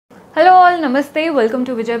Hello all, Namaste, welcome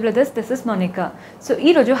to Vijay Brothers. This is Monica. So,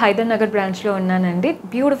 ee roju Hydernagar branch lo unnanandi.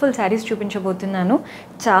 Beautiful sarees chupinchabothunanu.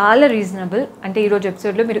 Chaala reasonable. Ante ee roju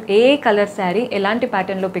episode lo meeru A colour sorry ఎలాంటి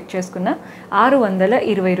pattern లో pick చేసుకున్నా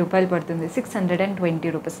 620 రూపాయలు పడుతుంది.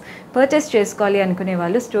 620 rupees. Purchase చేసుకోవాలి అనుకునే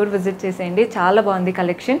వాళ్ళు store visit చేసేయండి. చాలా బాగుంది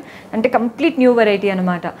కలెక్షన్. అంటే కంప్లీట్ న్యూ వెరైటీ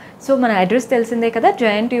అన్నమాట. సో మన అడ్రస్ తెలిసిందే కదా,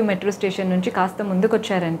 JNTU మెట్రో స్టేషన్ నుంచి కాస్త ముందుకు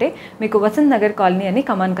వచ్చారంటే మీకు వసంత్ నగర్ కాలనీ అని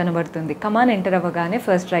కమాన్ కనబడుతుంది. కమాన్ ఎంటర్ అవ్వగానే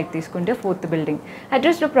ఫస్ట్ రైట్ తీసుకుంటే 4th బిల్డింగ్.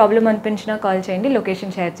 అడ్రస్లో ప్రాబ్లం అనిపించినా కాల్ చేయండి,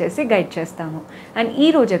 లొకేషన్ షేర్ చేసి గైడ్ చేస్తాము. అండ్ ఈ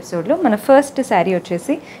రోజు ఎపిసోడ్లో మన ఫస్ట్ శారీ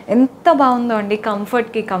వచ్చేసి ఎంత బాగుందో అండి,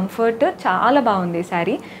 కంఫర్ట్ చాలా బాగుంది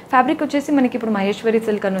శారీ. ఫ్యాబ్రిక్ వచ్చేసి మనకి ఇప్పుడు మహేశ్వరి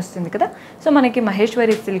సిల్క్ అని వస్తుంది కదా, సో మనకి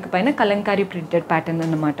మహేశ్వరి సిల్క్ పైన కలంకారీ ప్రింటెడ్ ప్యాటర్న్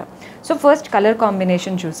అన్నమాట. సో ఫస్ట్ కలర్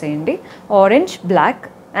కాంబినేషన్ చూసేయండి, ఆరెంజ్, బ్లాక్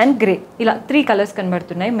అండ్ గ్రే, ఇలా 3 కలర్స్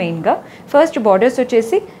కనబడుతున్నాయి మెయిన్గా. ఫస్ట్ బార్డర్స్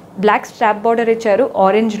వచ్చేసి బ్లాక్ స్ట్రాప్ బార్డర్ ఇచ్చారు,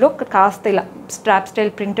 ఆరెంజ్లో కాస్త ఇలా స్ట్రాప్ స్టైల్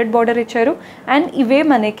ప్రింటెడ్ బార్డర్ ఇచ్చారు. అండ్ ఇవే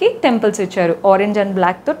మనకి టెంపుల్స్ ఇచ్చారు, ఆరెంజ్ అండ్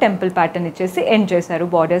బ్లాక్తో టెంపుల్ ప్యాటర్న్ ఇచ్చేసి ఎండ్ చేశారు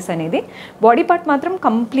బార్డర్స్ అనేది. బాడీ పార్ట్ మాత్రం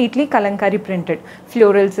completely Kalamkari printed,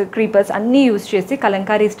 florals, creepers అన్నీ యూజ్ చేసి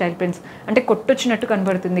కలంకారీ స్టైల్ ప్రింట్స్, అంటే కొట్టొచ్చినట్టు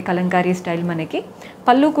కనబడుతుంది కలంకారీ స్టైల్ మనకి.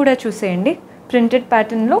 పళ్ళు కూడా చూసేయండి, ప్రింటెడ్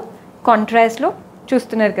ప్యాటర్న్లో కాంట్రాస్ట్లో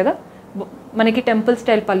చూస్తున్నారు కదా, మనకి టెంపుల్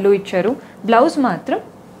స్టైల్ పళ్ళు ఇచ్చారు. బ్లౌజ్ మాత్రం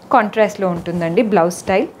కాంట్రాస్ట్లో ఉంటుందండి బ్లౌజ్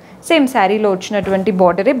స్టైల్. సేమ్ శారీలో వచ్చినటువంటి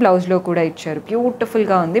బార్డరే బ్లౌజ్లో కూడా ఇచ్చారు.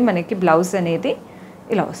 బ్యూటిఫుల్గా ఉంది మనకి బ్లౌజ్ అనేది.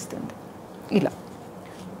 ఇలా వస్తుంది, ఇలా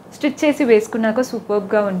స్టిచ్ చేసి వేసుకున్నాక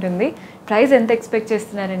సూపర్గా ఉంటుంది. ప్రైస్ ఎంత ఎక్స్పెక్ట్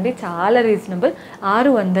చేస్తున్నారండి? చాలా రీజనబుల్,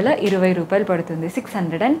 620 రూపాయలు పడుతుంది.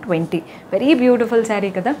 620. వెరీ బ్యూటిఫుల్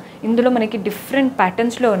శారీ కదా. ఇందులో మనకి డిఫరెంట్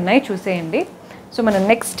ప్యాటర్న్స్లో ఉన్నాయి, చూసేయండి. సో మన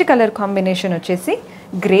నెక్స్ట్ కలర్ కాంబినేషన్ వచ్చేసి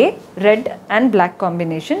grey, red and black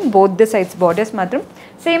combination. Both the sides borders మాత్రం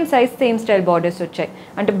same size same style borders వచ్చాయి.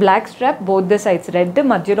 అంటే black strap both the sides red,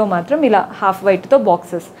 మధ్యలో మాత్రం ఇలా హాఫ్ వైట్తో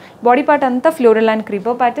బాక్సెస్. బాడీ పార్ట్ అంతా floral and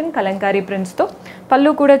creeper pattern Kalamkari ప్రింట్స్తో.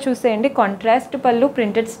 పళ్ళు కూడా చూసేయండి, కాంట్రాస్ట్ పళ్ళు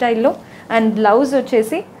ప్రింటెడ్ స్టైల్లో. అండ్ బ్లౌజ్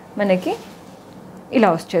వచ్చేసి మనకి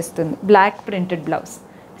ఇలా వచ్చేస్తుంది, block printed blouse.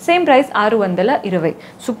 Same price 620.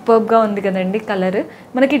 సూపర్గా ఉంది కదండి కలర్.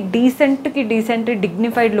 మనకి డీసెంట్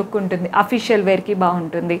డిగ్నిఫైడ్ లుక్ ఉంటుంది, అఫీషియల్ వేర్కి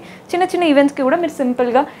బాగుంటుంది. చిన్న చిన్న ఈవెంట్స్కి కూడా మీరు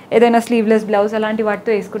సింపుల్గా ఏదైనా స్లీవ్లెస్ బ్లౌజ్ అలాంటి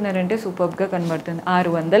వాటితో వేసుకున్నారంటే సూపర్గా కనబడుతుంది.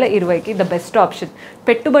 620కి ద బెస్ట్ ఆప్షన్.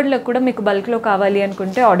 పెట్టుబడులకు కూడా మీకు బల్క్లో కావాలి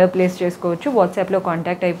అనుకుంటే ఆర్డర్ ప్లేస్ చేసుకోవచ్చు, వాట్సాప్లో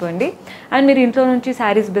కాంటాక్ట్ అయిపోండి. అండ్ మీరు ఇంట్లో నుంచి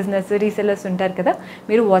శారీస్ బిజినెస్ రీసెలర్స్ ఉంటారు కదా,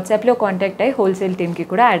 మీరు వాట్సాప్లో కాంటాక్ట్ అయ్యి హోల్సేల్ టీమ్కి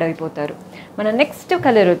కూడా యాడ్ అయిపోతారు. మన నెక్స్ట్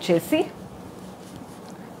కలర్ వచ్చేసి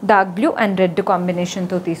డార్క్ బ్లూ అండ్ రెడ్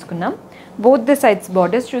కాంబినేషన్తో తీసుకున్నాం. బోత్ ద సైడ్స్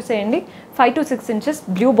బార్డర్స్ చూసేయండి, 5 to 6 ఇంచెస్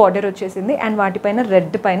బ్లూ బార్డర్ వచ్చేసింది. అండ్ వాటిపైన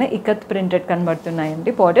రెడ్ పైన ikat printed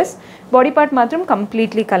కనబడుతున్నాయండి borders. Body part మాత్రం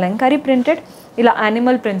కంప్లీట్లీ కలంకారీ ప్రింటెడ్. ఇలా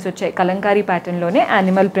యానిమల్ ప్రింట్స్ వచ్చాయి, కలంకారీ ప్యాటర్న్లోనే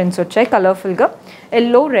యానిమల్ ప్రింట్స్ వచ్చాయి కలర్ఫుల్గా.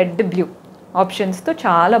 ఎల్లో, రెడ్, బ్లూ ఆప్షన్స్తో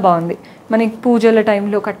చాలా బాగుంది. మనకి పూజల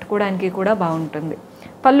టైంలో కట్టుకోవడానికి కూడా బాగుంటుంది.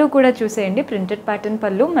 పళ్ళు కూడా చూసేయండి, ప్రింటెడ్ ప్యాటర్న్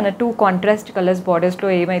పళ్ళు. మన 2 కాంట్రాస్ట్ కలర్స్ బార్డర్స్లో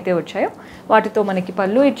ఏమైతే వచ్చాయో వాటితో మనకి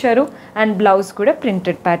పళ్ళు ఇచ్చారు. అండ్ బ్లౌజ్ కూడా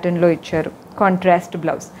ప్రింటెడ్ ప్యాటర్న్లో ఇచ్చారు, కాంట్రాస్ట్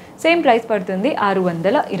బ్లౌజ్. సేమ్ ప్రైస్ పడుతుంది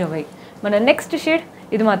 620. మన నెక్స్ట్ షేడ్,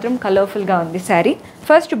 ఇది మాత్రం కలర్ఫుల్గా ఉంది శారీ.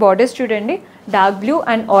 ఫస్ట్ బార్డర్స్ చూడండి, డార్క్ బ్లూ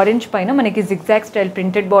అండ్ ఆరెంజ్ పైన మనకి జిగ్జాగ్ స్టైల్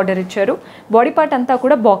ప్రింటెడ్ బార్డర్ ఇచ్చారు. బాడీ పార్ట్ అంతా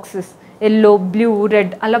కూడా బాక్సెస్, ఎల్లో, బ్లూ,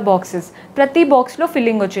 రెడ్ అలా బాక్సెస్. ప్రతి బాక్స్లో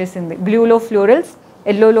ఫిల్లింగ్ వచ్చేసింది. బ్లూలో ఫ్లోరల్స్,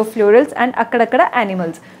 ఎల్లోలో ఫ్లోరల్స్ అండ్ అక్కడక్కడ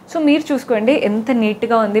యానిమల్స్. సో మీరు చూసుకోండి ఎంత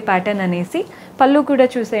నీట్గా ఉంది ప్యాటర్న్ అనేసి. పళ్ళు కూడా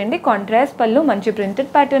చూసేయండి, కాంట్రాస్ట్ పళ్ళు మంచి ప్రింటెడ్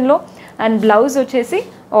ప్యాటర్న్లో. అండ్ బ్లౌజ్ వచ్చేసి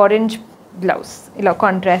ఆరెంజ్ బ్లౌజ్, ఇలా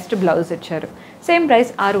కాంట్రాస్ట్ బ్లౌజ్ ఇచ్చారు. Same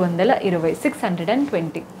price 620,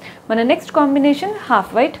 620. మన next combination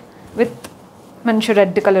half white with మంచి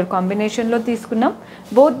రెడ్ కలర్ కాంబినేషన్లో తీసుకున్నాం.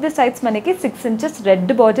 బోత్ ద సైడ్స్ మనకి 6 ఇంచెస్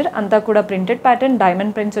రెడ్ బార్డర్, అంతా కూడా ప్రింటెడ్ ప్యాటర్న్,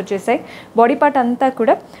 డైమండ్ ప్రింట్స్ వచ్చేసాయి. బాడీ పార్ట్ అంతా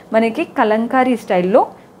కూడా మనకి కలంకారీ స్టైల్లో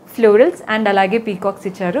ఫ్లోరల్స్ అండ్ అలాగే పీకాక్స్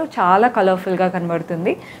ఇచ్చారు. చాలా కలర్ఫుల్గా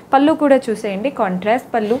కనబడుతుంది. పళ్ళు కూడా చూసేయండి,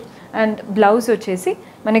 కాంట్రాస్ట్ పళ్ళు. అండ్ బ్లౌజ్ వచ్చేసి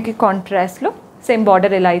మనకి కాంట్రాస్ట్లో సేమ్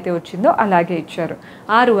బార్డర్ ఎలా అయితే వచ్చిందో అలాగే ఇచ్చారు.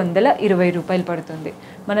 620 రూపాయలు పడుతుంది.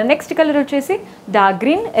 మన నెక్స్ట్ కలర్ వచ్చేసి dark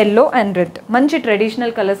green, yellow and red. మంచి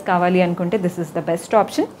ట్రెడిషనల్ కలర్స్ కావాలి అనుకుంటే this is the best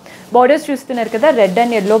option. Borders చూస్తున్నారు కదా, రెడ్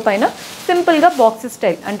అండ్ ఎల్లో పైన సింపుల్గా బాక్సెస్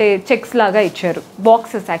స్టైల్, అంటే చెక్స్ లాగా ఇచ్చారు.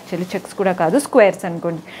 బాక్సెస్ యాక్చువల్లీ చెక్స్ కూడా కాదు, స్క్వేర్స్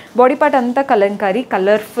అనుకోండి. బాడీ పార్ట్ అంతా కలంకారీ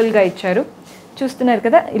కలర్ఫుల్గా ఇచ్చారు. చూస్తున్నారు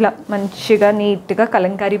కదా, ఇలా మంచిగా నీట్గా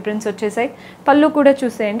కలంకారీ ప్రింట్స్ వచ్చేసాయి. పళ్ళు కూడా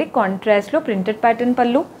చూసేయండి, కాంట్రాస్ట్లో ప్రింటెడ్ ప్యాటర్న్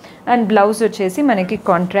పళ్ళు. అండ్ బ్లౌజ్ వచ్చేసి మనకి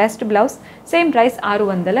కాంట్రాస్ట్ బ్లౌజ్. Same price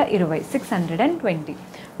 620, 620.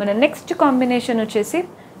 మన నెక్స్ట్ కాంబినేషన్ వచ్చేసి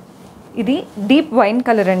ఇది డీప్ వైన్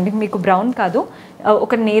కలర్ అండి, మీకు బ్రౌన్ కాదు,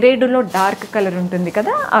 ఒక నేరేడులో డార్క్ కలర్ ఉంటుంది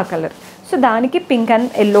కదా ఆ కలర్. సో దానికి పింక్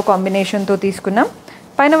అండ్ ఎల్లో కాంబినేషన్తో తీసుకున్నాం.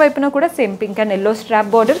 పైన వైపున కూడా same pink and yellow strap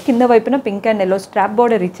border, కింద వైపున pink and yellow strap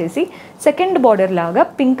border ఇచ్చేసి సెకండ్ బార్డర్ లాగా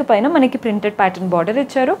పింక్ పైన మనకి ప్రింటెడ్ ప్యాటర్న్ బార్డర్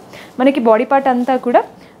ఇచ్చారు. మనకి బాడీ పార్ట్ అంతా కూడా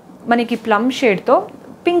మనకి ప్లమ్ షేడ్తో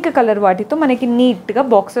పింక్ కలర్ వాటితో మనకి నీట్గా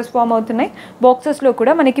బాక్సెస్ ఫామ్ అవుతున్నాయి. బాక్సెస్లో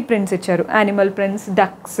కూడా మనకి ప్రింట్స్ ఇచ్చారు, యానిమల్ ప్రింట్స్,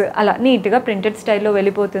 డక్స్, అలా నీట్గా ప్రింటెడ్ స్టైల్లో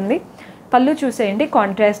వెళ్ళిపోతుంది. పళ్ళు చూసేయండి,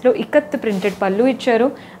 కాంట్రాస్ట్లో ఇక్కత్ ప్రింటెడ్ పళ్ళు ఇచ్చారు.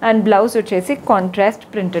 అండ్ బ్లౌజ్ వచ్చేసి contrast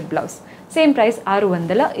printed blouse. Same price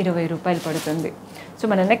 620 రూపాయలు పడుతుంది. సో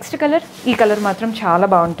మన నెక్స్ట్ కలర్, ఈ కలర్ మాత్రం చాలా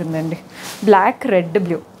బాగుంటుందండి. బ్లాక్ రెడ్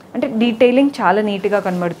బ్లూ, అంటే డీటెయిలింగ్ చాలా నీట్గా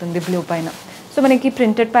కనబడుతుంది బ్లూ పైన. సో మనకి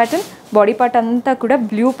ప్రింటెడ్ ప్యాటర్న్, బాడీ పార్ట్ అంతా కూడా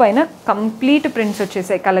బ్లూ పైన కంప్లీట్ ప్రింట్స్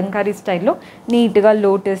వచ్చేసాయి కలంకారీ స్టైల్లో. నీట్గా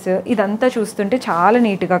లోటస్ ఇదంతా చూస్తుంటే చాలా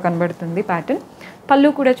నీట్గా కనబడుతుంది ప్యాటర్న్.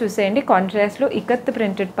 పళ్ళు కూడా చూసేయండి, కాంట్రాస్ట్లో ఇకత్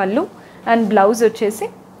ప్రింటెడ్ పళ్ళు అండ్ బ్లౌజ్ వచ్చేసి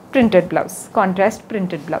printed blouse, contrast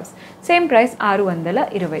printed blouse. Same price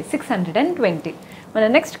 620, 620. మన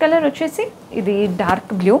నెక్స్ట్ కలర్ వచ్చేసి ఇది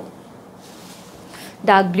dark blue,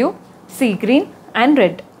 sea green and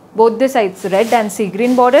red, both the sides red and sea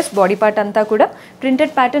green borders. Body part అంతా కూడా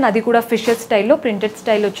ప్రింటెడ్ ప్యాటర్న్, అది కూడా ఫిషెస్ స్టైల్లో ప్రింటెడ్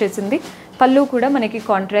స్టైల్ వచ్చేసింది. పళ్ళు కూడా మనకి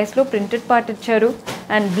కాంట్రాస్ట్లో ప్రింటెడ్ పార్ట్ ఇచ్చారు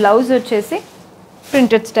అండ్ బ్లౌజ్ వచ్చేసి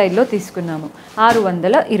ప్రింటెడ్ స్టైల్లో తీసుకున్నాము.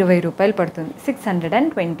 620 రూపాయలు పడుతుంది,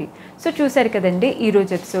 620. సో చూసారు కదండి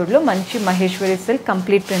ఈరోజు ఎపిసోడ్లో మంచి Maheshwari silk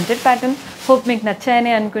complete printed pattern. Hope మీకు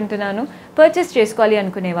నచ్చాయని అనుకుంటున్నాను. పర్చేస్ చేసుకోవాలి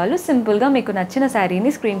అనుకునే వాళ్ళు సింపుల్గా మీకు నచ్చిన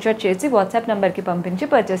శారీని స్క్రీన్ షాట్ చేసి వాట్సాప్ నెంబర్కి పంపించి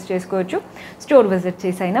పర్చేస్ చేసుకోవచ్చు. స్టోర్ విజిట్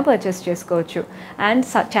చేసి అయినా పర్చేస్ చేసుకోవచ్చు. అండ్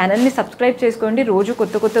ఛానల్ని సబ్స్క్రైబ్ చేసుకోండి, రోజు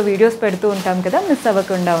కొత్త కొత్త వీడియోస్ పెడుతూ ఉంటాం కదా, మిస్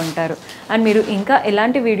అవ్వకుండా ఉంటారు. అండ్ మీరు ఇంకా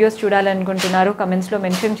ఎలాంటి వీడియోస్ చూడాలనుకుంటున్నారో కమెంట్స్లో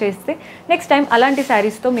మెన్షన్ చేస్తే నెక్స్ట్ టైం అలాంటి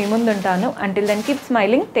శారీస్తో మీ ముందు ఉంటాను. Until then keep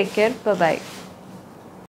smiling, take care, bye.